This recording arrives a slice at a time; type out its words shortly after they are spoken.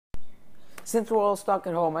Since we're all stuck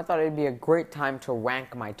at home, I thought it'd be a great time to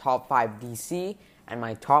rank my top 5 DC and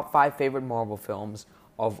my top 5 favorite Marvel films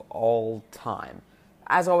of all time.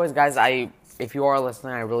 As always, guys, if you are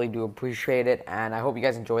listening, I really do appreciate it, and I hope you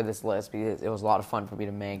guys enjoyed this list because it was a lot of fun for me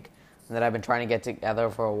to make and that I've been trying to get together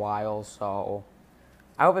for a while, so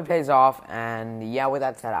I hope it pays off. And yeah, with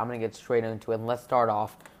that said, I'm going to get straight into it, and let's start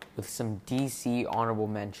off with some DC honorable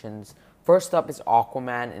mentions. First up is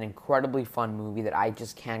Aquaman, an incredibly fun movie that I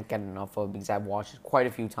just can't get enough of because I've watched it quite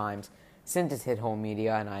a few times since it's hit home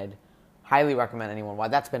media, and I'd highly recommend anyone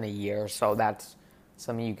watch. That's been a year, so that's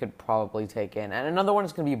something you could probably take in. And another one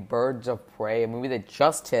is going to be Birds of Prey, a movie that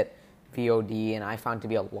just hit VOD, and I found to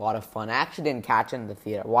be a lot of fun. I actually didn't catch it in the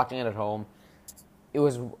theater. Watching it at home, it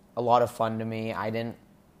was a lot of fun to me. I didn't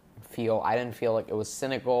feel like it was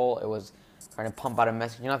cynical. It was trying to pump out a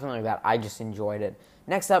message, nothing like that. I just enjoyed it.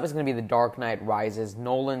 Next up is going to be The Dark Knight Rises.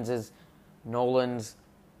 Nolan's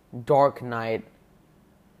Dark Knight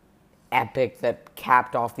epic that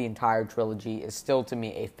capped off the entire trilogy is still, to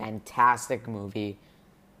me, a fantastic movie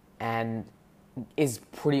and is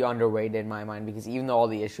pretty underrated in my mind because even though all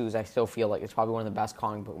the issues, I still feel like it's probably one of the best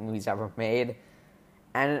comic book movies ever made.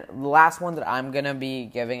 And the last one that I'm going to be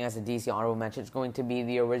giving as a DC honorable mention is going to be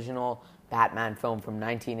the original Batman film from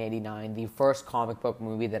 1989, the first comic book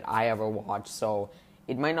movie that I ever watched. So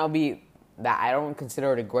it might not be that I don't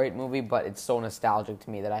consider it a great movie, but it's so nostalgic to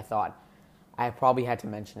me that I thought I probably had to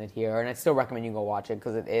mention it here. And I still recommend you go watch it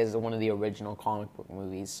because it is one of the original comic book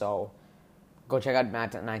movies. So go check out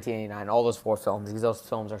 1989, all those 4 films, because those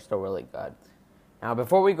films are still really good. Now,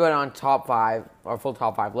 before we go on top 5, or full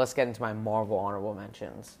top 5, let's get into my Marvel honorable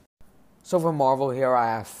mentions. So for Marvel here,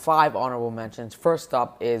 I have 5 honorable mentions. First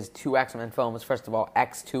up is 2 X-Men films. First of all,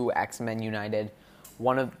 X2, X-Men United,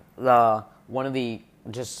 one of the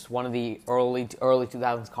early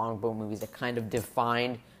 2000s comic book movies that kind of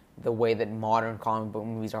defined the way that modern comic book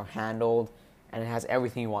movies are handled, and it has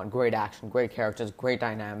everything you want: great action, great characters, great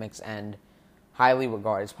dynamics, and highly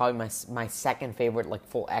regarded. It's probably my second favorite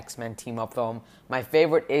full X-Men team-up film. My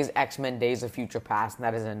favorite is X-Men Days of Future Past, and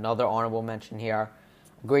that is another honorable mention here.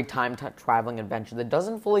 A great time-traveling adventure that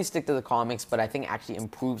doesn't fully stick to the comics, but I think actually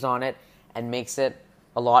improves on it and makes it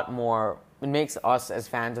a lot more. It makes us, as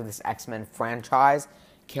fans of this X-Men franchise,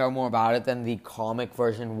 care more about it than the comic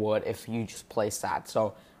version would if you just place that.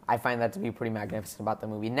 So I find that to be pretty magnificent about the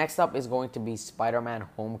movie. Next up is going to be Spider-Man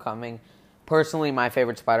Homecoming. Personally, my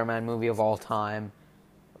favorite Spider-Man movie of all time,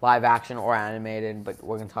 live action or animated, but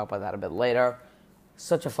we're going to talk about that a bit later.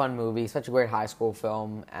 Such a fun movie, such a great high school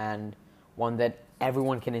film, and one that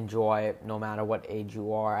everyone can enjoy no matter what age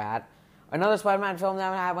you are at. Another Spider-Man film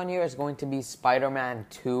that I have on here is going to be Spider-Man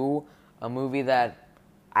 2, a movie that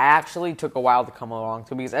I actually took a while to come along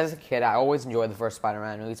to because as a kid, I always enjoyed the first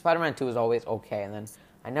Spider-Man movie. Spider-Man 2 is always okay, and then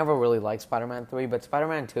I never really liked Spider-Man 3, but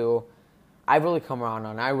Spider-Man 2, I've really come around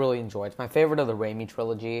on. I really enjoy it. It's my favorite of the Raimi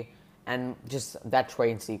trilogy, and just that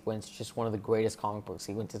train sequence, just one of the greatest comic book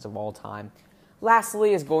sequences of all time.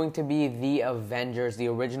 Lastly is going to be The Avengers, the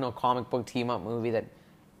original comic book team-up movie that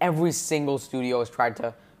every single studio has tried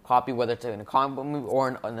to copy, whether it's in a comic book movie or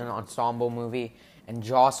an ensemble movie, and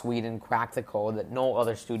Joss Whedon cracked the code that no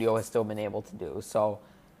other studio has still been able to do. So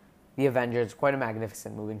The Avengers, quite a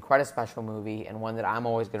magnificent movie, and quite a special movie, and one that I'm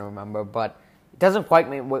always going to remember, but it doesn't quite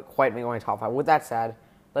make my top 5. With that said,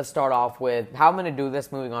 let's start off with how I'm going to do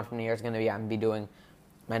this moving on from here is going to be I'm going to be doing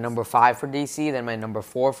my number 5 for DC, then my number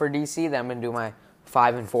 4 for DC, then I'm going to do my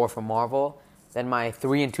 5 and 4 for Marvel, then my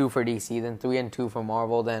 3 and 2 for DC, then 3 and 2 for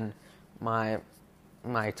Marvel, then my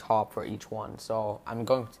top for each one. So I'm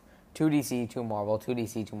going 2 DC, 2 Marvel, 2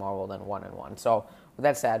 DC, 2 Marvel, then 1 and 1. So with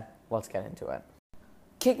that said, let's get into it.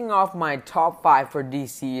 Kicking off my top 5 for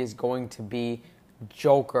DC is going to be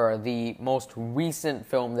Joker, the most recent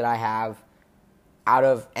film that I have out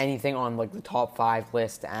of anything on the top 5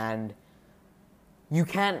 list, and you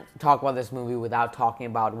can't talk about this movie without talking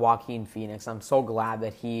about Joaquin Phoenix. I'm so glad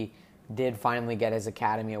that he did finally get his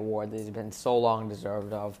Academy Award that he's been so long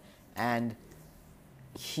deserved of, and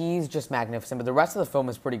he's just magnificent. But the rest of the film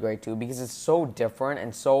is pretty great too because it's so different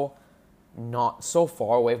and so not so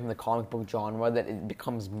far away from the comic book genre that it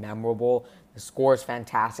becomes memorable. The score is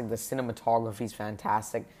fantastic. The cinematography is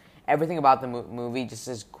fantastic. Everything about the movie, just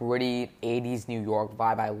this gritty 80s New York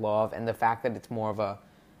vibe I love. And the fact that it's more of a,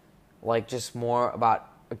 just more about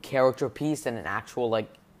a character piece than an actual,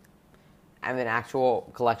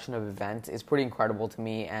 collection of events is pretty incredible to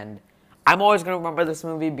me. And I'm always going to remember this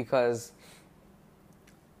movie because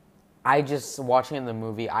watching it in the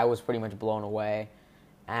movie, I was pretty much blown away.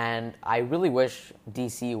 And I really wish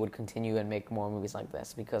DC would continue and make more movies like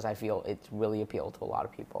this because I feel it's really appealed to a lot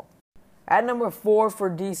of people. At number 4 for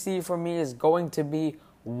DC for me is going to be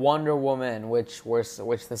Wonder Woman, which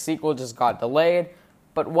the sequel just got delayed.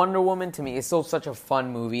 But Wonder Woman, to me, is still such a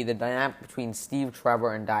fun movie. The dynamic between Steve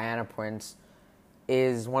Trevor and Diana Prince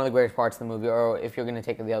is one of the greatest parts of the movie. Or if you're going to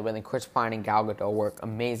take it the other way, then Chris Pine and Gal Gadot work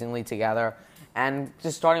amazingly together. And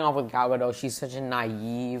just starting off with Gal Gadot, she's such a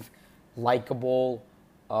naive, likable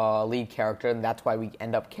lead character, and that's why we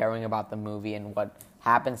end up caring about the movie and what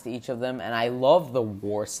happens to each of them. And I love the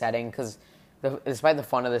war setting because despite the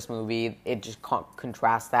fun of this movie, it just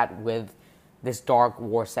contrasts that with this dark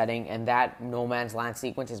war setting, and that No Man's Land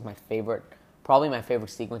sequence is my favorite, probably my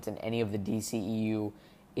favorite sequence in any of the DCEU.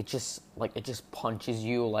 It just punches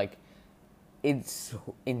you, like, it's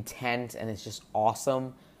intense and it's just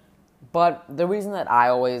awesome. But the reason that I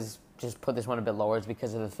always just put this one a bit lower is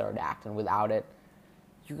because of the third act, and without it,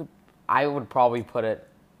 I would probably put it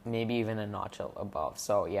maybe even a notch above.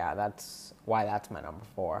 So yeah, that's why that's my number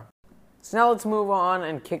 4. So now let's move on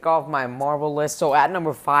and kick off my Marvel list. So at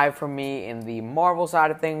number 5 for me in the Marvel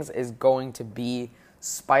side of things is going to be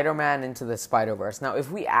Spider-Man Into the Spider-Verse. Now,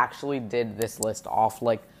 if we actually did this list off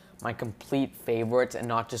like my complete favorites and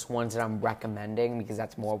not just ones that I'm recommending, because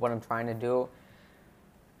that's more what I'm trying to do,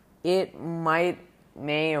 it may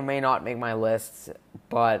or may not make my list,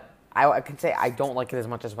 but I can say I don't like it as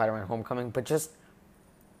much as Spider-Man Homecoming, but just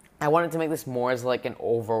I wanted to make this more as like an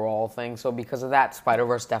overall thing. So because of that,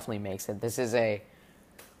 Spider-Verse definitely makes it. This is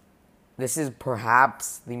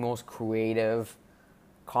perhaps the most creative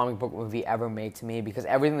comic book movie ever made to me, because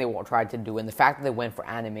everything they tried to do, and the fact that they went for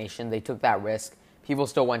animation, they took that risk. People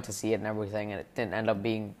still went to see it and everything, and it didn't end up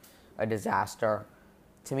being a disaster.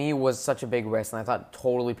 To me, it was such a big risk, and I thought it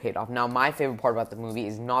totally paid off. Now, my favorite part about the movie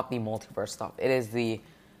is not the multiverse stuff. It is the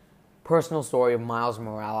personal story of Miles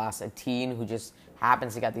Morales, a teen who just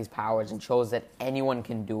happens to get these powers and shows that anyone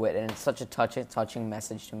can do it, and it's such a touching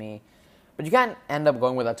message to me. But you can't end up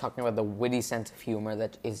going without talking about the witty sense of humor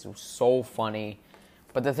that is so funny.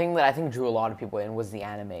 But the thing that I think drew a lot of people in was the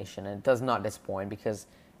animation, and it does not disappoint because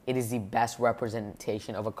it is the best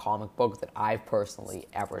representation of a comic book that I've personally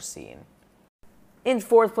ever seen. In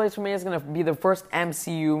 4th place for me is going to be the first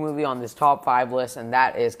MCU movie on this top 5 list, and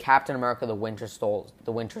that is Captain America: The Winter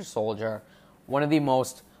Soldier. One of the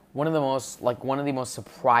most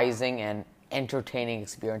surprising and entertaining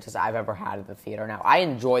experiences I've ever had at the theater. Now, I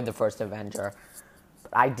enjoyed the first Avenger,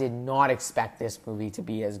 but I did not expect this movie to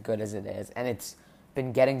be as good as it is, and it's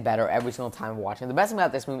been getting better every single time I'm watching. The best thing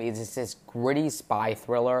about this movie is it's this gritty spy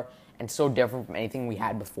thriller and so different from anything we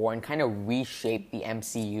had before, and kind of reshaped the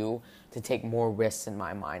MCU to take more risks in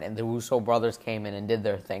my mind. And the Russo brothers came in and did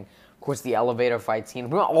their thing. Of course, the elevator fight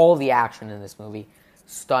scene, all the action in this movie,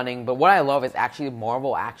 stunning. But what I love is actually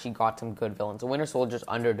Marvel actually got some good villains. The Winter Soldier's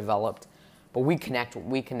underdeveloped, but we connect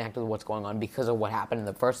with what's going on because of what happened in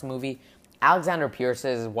the first movie. Alexander Pierce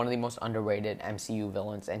is one of the most underrated MCU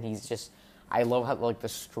villains, and he's just, I love how like the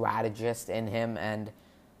strategist in him, and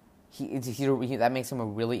he that makes him a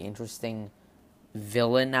really interesting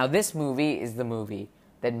villain. Now, this movie is the movie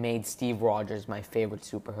that made Steve Rogers my favorite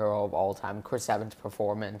superhero of all time, Chris Evans'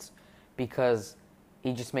 performance, because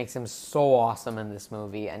he just makes him so awesome in this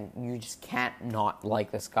movie, and you just can't not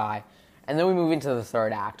like this guy. And then we move into the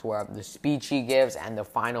third act, where the speech he gives and the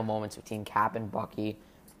final moments between Cap and Bucky,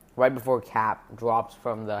 right before Cap drops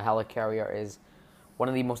from the helicarrier, is one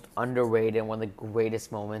of the most underrated and one of the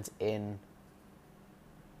greatest moments in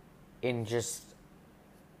just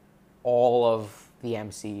all of the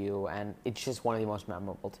MCU, and it's just one of the most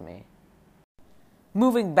memorable to me.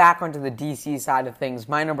 Moving back onto the DC side of things,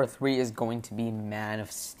 my number 3 is going to be Man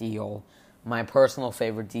of Steel, my personal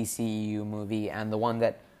favorite DCEU movie, and the one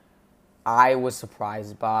that I was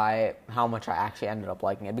surprised by how much I actually ended up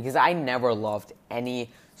liking it, because I never loved any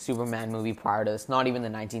Superman movie prior to this, not even the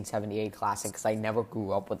 1978 classic, because I never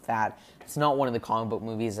grew up with that. It's not one of the comic book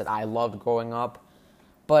movies that I loved growing up.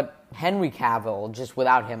 But Henry Cavill, just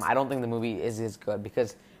without him, I don't think the movie is as good,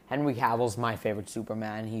 because Henry Cavill's my favorite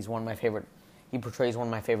Superman. He portrays one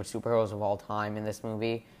of my favorite superheroes of all time in this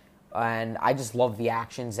movie. And I just love the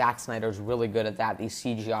action. Zack Snyder's really good at that. These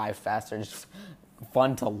CGI fests are just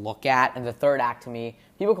fun to look at. And the third act, to me,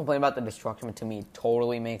 people complain about the destruction, but to me, it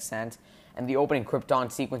totally makes sense. And the opening Krypton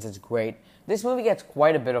sequence is great. This movie gets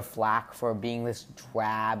quite a bit of flack for being this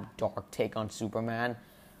drab, dark take on Superman.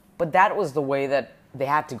 But that was the way that they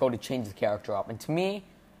had to go to change the character up. And to me,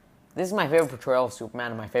 this is my favorite portrayal of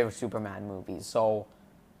Superman and my favorite Superman movies. So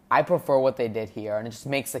I prefer what they did here, and it just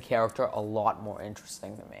makes the character a lot more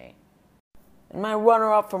interesting to me. And my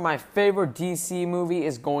runner-up for my favorite DC movie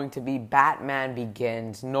is going to be Batman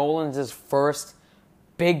Begins. Nolan's first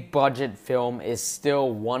big-budget film is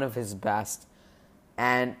still one of his best.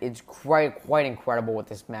 And it's quite incredible what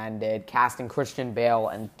this man did, casting Christian Bale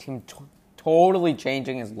and him totally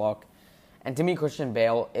changing his look. And to me, Christian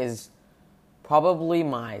Bale is probably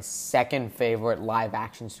my second favorite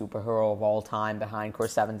live-action superhero of all time, behind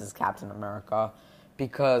Chris Evans' Captain America,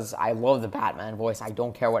 because I love the Batman voice. I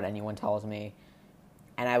don't care what anyone tells me.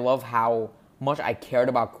 And I love how much I cared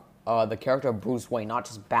about the character of Bruce Wayne, not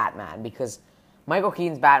just Batman, because Michael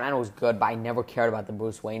Keaton's Batman was good, but I never cared about the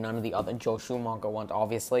Bruce Wayne. None of the other Joe Schumacher ones,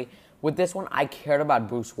 obviously. With this one, I cared about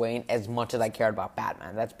Bruce Wayne as much as I cared about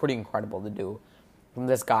Batman. That's pretty incredible to do from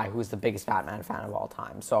this guy who's the biggest Batman fan of all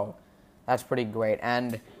time. So that's pretty great.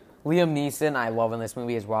 And Liam Neeson, I love in this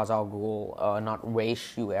movie, is Ra's al Ghul. Not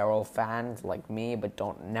Raish, you Arrow fans like me, but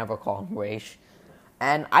don't never call him Raish.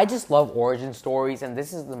 And I just love origin stories, and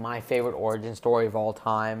this is my favorite origin story of all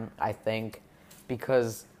time, I think,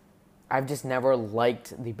 because I've just never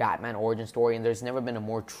liked the Batman origin story, and there's never been a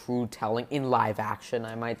more true telling in live action,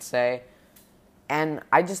 I might say. And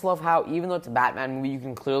I just love how, even though it's a Batman movie, you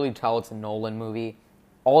can clearly tell it's a Nolan movie.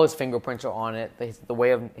 All his fingerprints are on it. The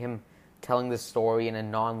way of him telling this story in a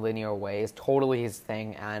non-linear way is totally his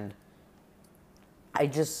thing, and I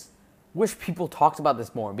just wish people talked about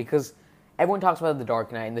this more, because everyone talks about The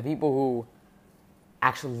Dark Knight, and the people who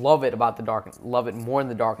actually love it more than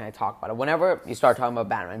The Dark Knight talk about it. Whenever you start talking about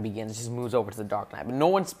Batman Begins, it just moves over to The Dark Knight. But no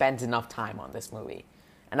one spends enough time on this movie,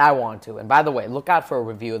 and I want to. And by the way, look out for a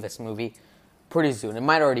review of this movie pretty soon. It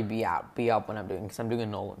might already be up when I'm doing, because I'm doing a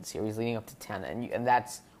Nolan series leading up to Tenet, and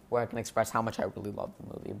that's where I can express how much I really love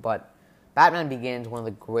the movie. But Batman Begins, one of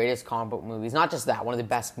the greatest comic book movies. Not just that, one of the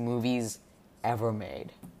best movies ever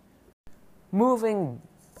made. Moving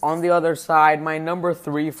on the other side, my number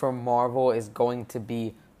 3 from Marvel is going to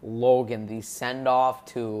be Logan, the send-off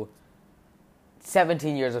to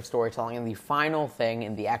 17 years of storytelling, and the final thing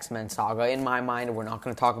in the X-Men saga. In my mind, we're not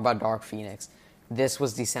going to talk about Dark Phoenix. This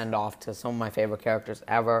was the send-off to some of my favorite characters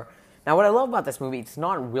ever. Now, what I love about this movie, it's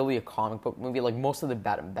not really a comic book movie like most of the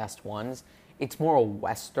best ones. It's more a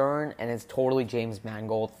Western, and it's totally James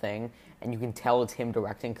Mangold thing, and you can tell it's him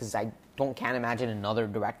directing, because I can't imagine another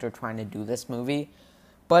director trying to do this movie.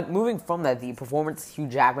 But moving from that, the performance, Hugh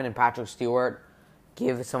Jackman and Patrick Stewart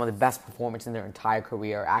give some of the best performance in their entire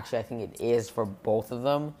career. Actually, I think it is for both of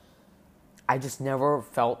them. I just never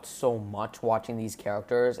felt so much watching these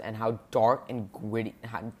characters, and how dark and gritty,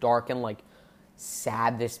 how dark and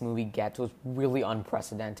sad this movie gets was really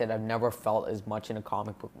unprecedented. I've never felt as much in a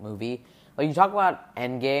comic book movie. Like, you talk about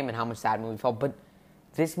Endgame and how much that movie felt, but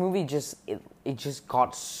this movie just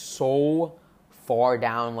got so far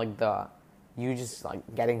down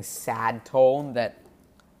getting sad tone that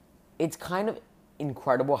it's kind of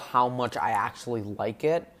incredible how much I actually like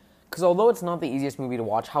it. Because although it's not the easiest movie to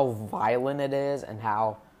watch, how violent it is, and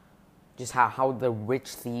how the rich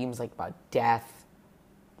themes about death,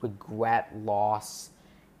 regret, loss,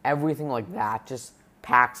 everything like that just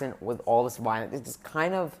packs in with all this violence. It's just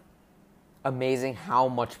kind of amazing how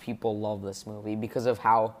much people love this movie, because of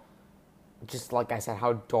how, just like I said,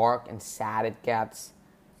 how dark and sad it gets.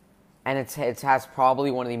 And it has probably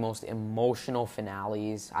one of the most emotional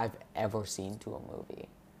finales I've ever seen to a movie.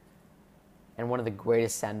 And one of the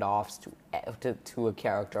greatest send-offs to a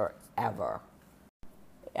character ever.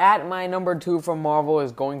 At my number 2 from Marvel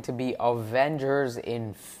is going to be Avengers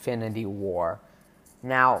Infinity War.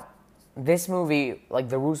 Now, this movie,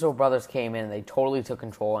 the Russo brothers came in and they totally took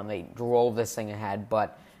control and they drove this thing ahead,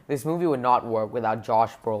 but this movie would not work without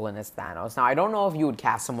Josh Brolin as Thanos. Now, I don't know if you would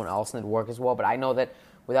cast someone else and it'd work as well, but I know that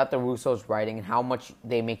without the Russos writing and how much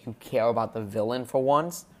they make you care about the villain for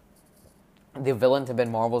once, the villains have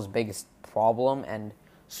been Marvel's biggest problem and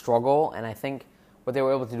struggle, and I think what they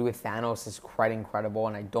were able to do with Thanos is quite incredible,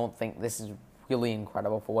 and I don't think this is really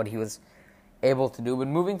incredible for what he was able to do. But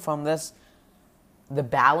moving from this, the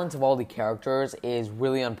balance of all the characters is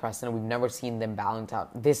really unprecedented. We've never seen them balance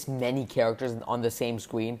out this many characters on the same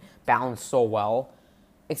screen, balanced so well.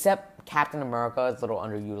 Except Captain America is a little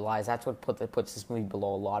underutilized. That's what puts this movie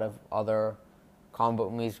below a lot of other comic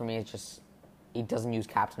book movies for me. It's just, he doesn't use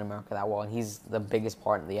Captain America that well, and he's the biggest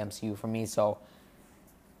part in the MCU for me. So,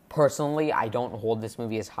 personally, I don't hold this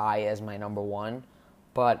movie as high as my number 1,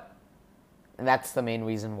 but that's the main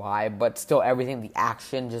reason why. But still, everything, the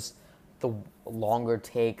action, just the longer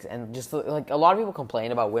takes, and just a lot of people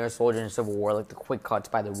complain about Winter Soldier and Civil War, the quick cuts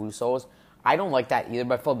by the Russos. I don't like that either,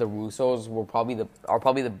 but I felt the Russos are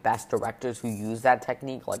probably the best directors who use that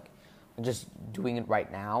technique, just doing it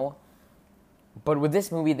right now. But with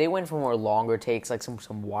this movie, they went for more longer takes,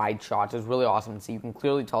 some wide shots. It was really awesome to see. You can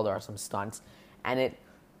clearly tell there are some stunts, and it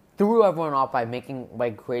threw everyone off by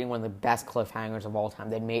creating one of the best cliffhangers of all time.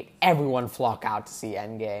 They made everyone flock out to see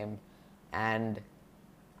Endgame, and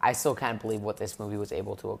I still can't believe what this movie was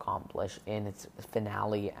able to accomplish in its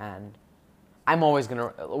finale, and I'm always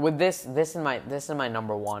gonna with this and my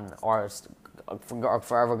number one are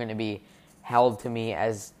forever gonna be held to me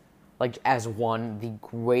as one of the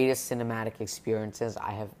greatest cinematic experiences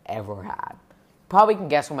I have ever had. Probably can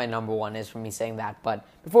guess what my number one is from me saying that, but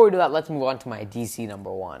before we do that, let's move on to my DC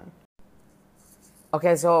number one.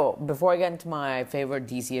 Okay, so before I get into my favorite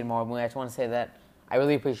DC and Marvel movie, I just want to say that I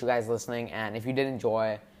really appreciate you guys listening, and if you did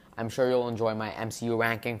enjoy, I'm sure you'll enjoy my MCU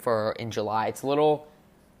ranking for in July. It's a little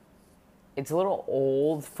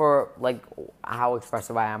old for like how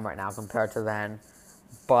expressive I am right now compared to then,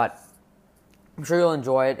 but I'm sure you'll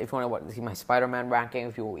enjoy it. If you want to see my Spider-Man ranking,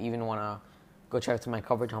 if you even want to go check out my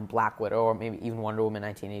coverage on Black Widow or maybe even Wonder Woman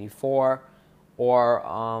 1984,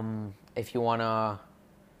 or if you want to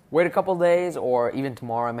wait a couple days, or even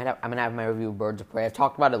tomorrow, I'm gonna have my review of Birds of Prey. I've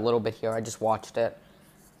talked about it a little bit here. I just watched it.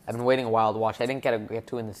 I've been waiting a while to watch it. I didn't get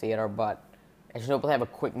to in the theater, but I should hopefully have a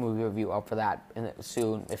quick movie review up for that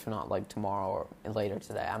soon, if not like tomorrow or later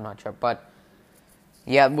today. I'm not sure, but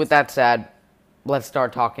yeah. With that said, let's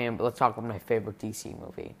talk about my favorite DC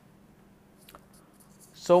movie.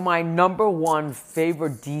 So my number one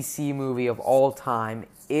favorite DC movie of all time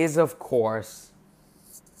is, of course,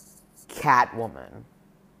 Catwoman.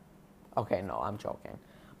 Okay, no, I'm joking.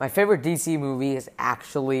 My favorite DC movie is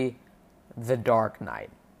actually The Dark Knight.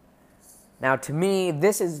 Now, to me,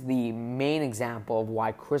 this is the main example of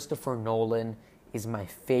why Christopher Nolan is my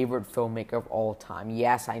favorite filmmaker of all time.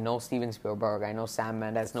 Yes, I know Steven Spielberg, I know Sam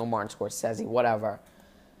Mendes, no Martin Scorsese, whatever.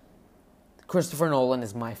 Christopher Nolan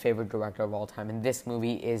is my favorite director of all time, and this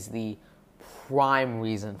movie is the prime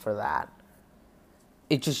reason for that.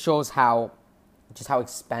 It just shows how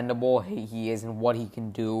expendable he is and what he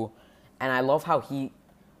can do. And I love how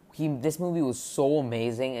this movie was so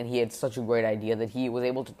amazing, and he had such a great idea that he was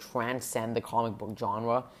able to transcend the comic book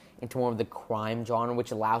genre into more of the crime genre,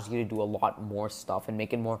 which allows you to do a lot more stuff and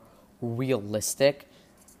make it more realistic.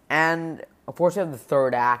 And of course, you have the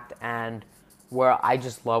third act, and where I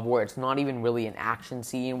just love where it's not even really an action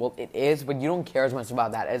scene. Well, it is, but you don't care as much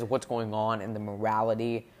about that as what's going on and the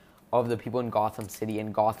morality of the people in Gotham City,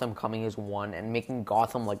 and Gotham coming as one and making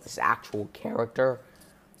Gotham like this actual character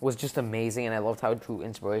was just amazing. And I loved how it drew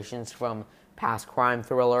inspirations from past crime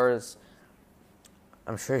thrillers.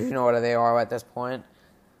 I'm sure you know what they are at this point.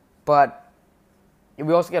 But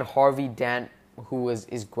we also get Harvey Dent, who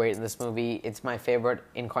is great in this movie. It's my favorite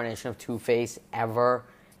incarnation of Two-Face ever.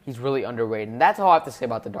 He's really underrated. And that's all I have to say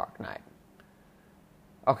about The Dark Knight.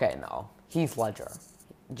 Okay, no. Heath Ledger.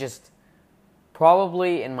 Just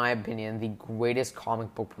probably, in my opinion, the greatest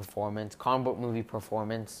comic book movie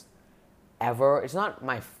performance ever. It's not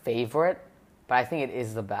my favorite, but I think it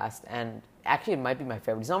is the best. And actually, it might be my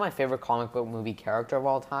favorite. He's not my favorite comic book movie character of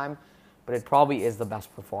all time, but it probably is the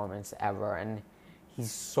best performance ever. And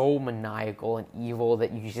he's so maniacal and evil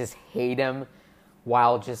that you just hate him,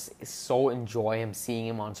 while just so enjoy him, seeing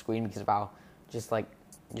him on screen because of how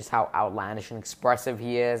how outlandish and expressive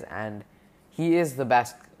he is. And he is the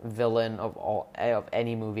best villain of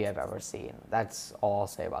any movie I've ever seen. That's all I'll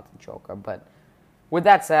say about the Joker. But with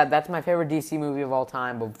that said, that's my favorite DC movie of all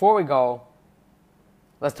time. But before we go,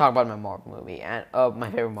 let's talk about my Marvel movie and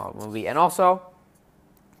my favorite Marvel movie. And also,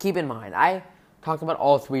 keep in mind, I talked about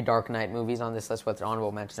all three Dark Knight movies on this list with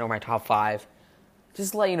honorable mentions, or my top 5.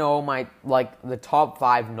 Just to let you know, the top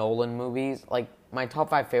 5 Nolan movies, my top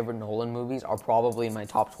 5 favorite Nolan movies are probably my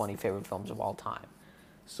top 20 favorite films of all time.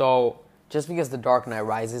 So, just because The Dark Knight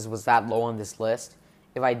Rises was that low on this list,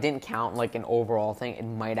 if I didn't count an overall thing, it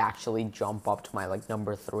might actually jump up to my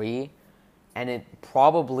number 3, and it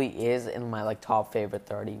probably is in my top favorite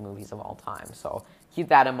 30 movies of all time. So keep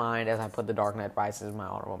that in mind as I put The Dark Knight Rises as my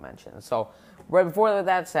honorable mention. So right before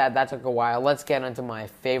that said, that took a while. Let's get into my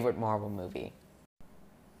favorite Marvel movie.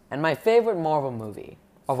 And my favorite Marvel movie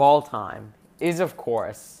of all time is, of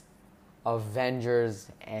course,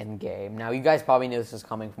 Avengers Endgame. Now, you guys probably knew this was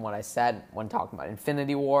coming from what I said when talking about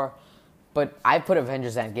Infinity War, but I put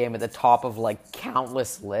Avengers Endgame at the top of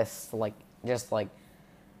countless lists.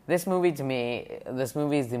 This movie, to me, this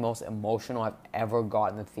movie is the most emotional I've ever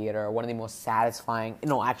got in the theater. One of the most satisfying,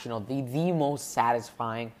 the most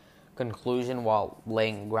satisfying conclusion while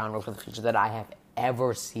laying groundwork for the future that I have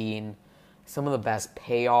ever seen. Some of the best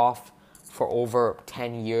payoff for over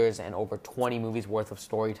 10 years and over 20 movies worth of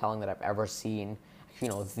storytelling that I've ever seen.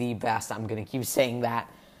 The best. I'm going to keep saying that.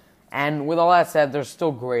 And with all that said, there's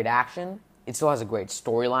still great action. It still has a great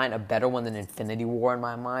storyline, a better one than Infinity War in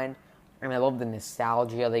my mind. And I love the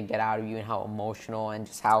nostalgia they get out of you and how emotional, and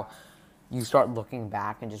just how you start looking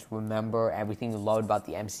back and just remember everything you loved about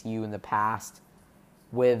the MCU in the past.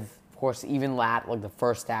 With, of course, even like the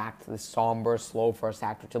first act, the somber, slow first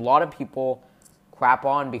act, which a lot of people crap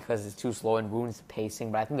on because it's too slow and ruins the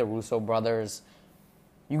pacing. But I think the Russo brothers,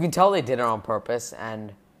 you can tell they did it on purpose,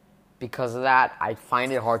 and because of that, I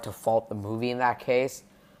find it hard to fault the movie in that case.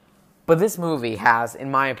 But this movie has,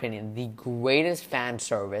 in my opinion, the greatest fan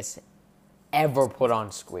service ever put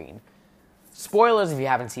on screen. Spoilers if you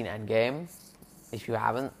haven't seen Endgame. If you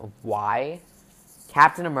haven't, why?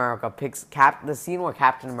 Captain America picks the scene where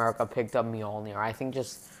Captain America picked up Mjolnir. I think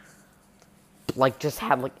just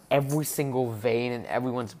had like every single vein in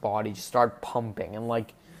everyone's body just start pumping and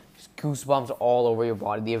like just goosebumps all over your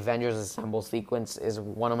body. The Avengers Assemble sequence is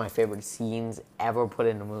one of my favorite scenes ever put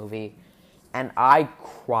in a movie, and I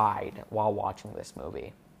cried while watching this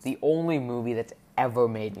movie. The only movie that's ever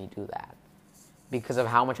made me do that, because of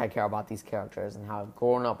how much I care about these characters and how I've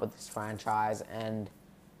grown up with this franchise. And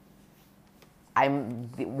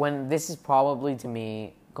this is probably, to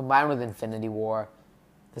me, combined with Infinity War,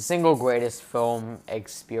 the single greatest film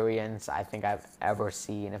experience I think I've ever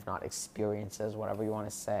seen, if not experiences, whatever you want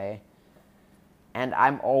to say. And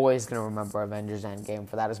I'm always going to remember Avengers Endgame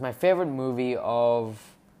for that. It's my favorite movie of...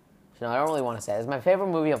 I don't really want to say it. It's my favorite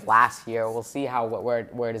movie of last year. We'll see where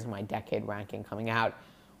it is in my decade ranking coming out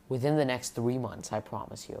within the next 3 months, I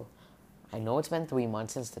promise you. I know it's been 3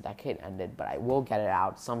 months since the decade ended, but I will get it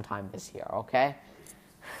out sometime this year, okay?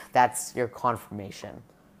 That's your confirmation.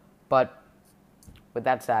 But with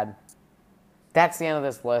that said, that's the end of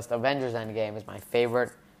this list. Avengers Endgame is my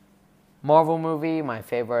favorite Marvel movie, my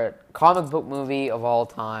favorite comic book movie of all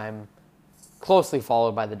time, closely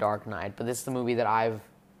followed by The Dark Knight. But this is the movie that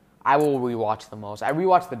I will rewatch the most. I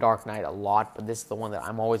rewatch The Dark Knight a lot, but this is the one that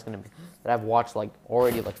I've watched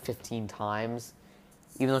already 15 times,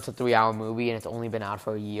 even though it's a 3-hour movie and it's only been out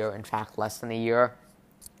for a year. In fact, less than a year.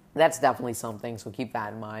 That's definitely something, so keep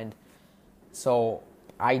that in mind. So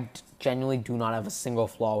I genuinely do not have a single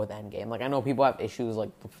flaw with Endgame. I know people have issues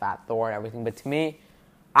with Fat Thor and everything, but to me,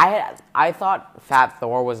 I thought Fat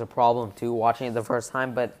Thor was a problem too, watching it the first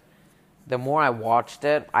time, but the more I watched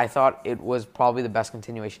it, I thought it was probably the best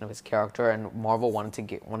continuation of his character, and Marvel wanted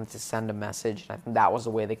to send a message, and I think that was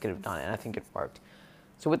the way they could have done it, and I think it worked.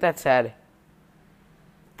 So with that said,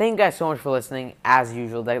 thank you guys so much for listening. As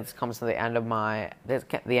usual, this comes to the end of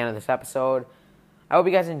this episode. I hope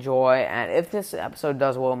you guys enjoy, and if this episode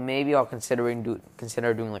does well, maybe I'll consider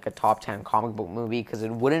doing a top 10 comic book movie, because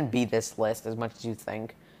it wouldn't be this list as much as you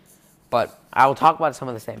think. But I will talk about some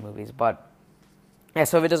of the same movies. But yeah,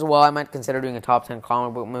 so if it does well, I might consider doing a top 10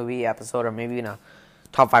 comic book movie episode, or maybe even a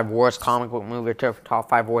top 5 worst comic book movie, or top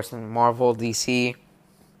 5 worst in Marvel, DC.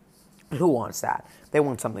 Who wants that? They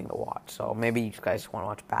want something to watch. So maybe you guys want to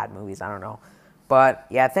watch bad movies. I don't know. But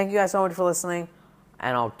yeah, thank you guys so much for listening,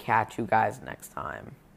 and I'll catch you guys next time.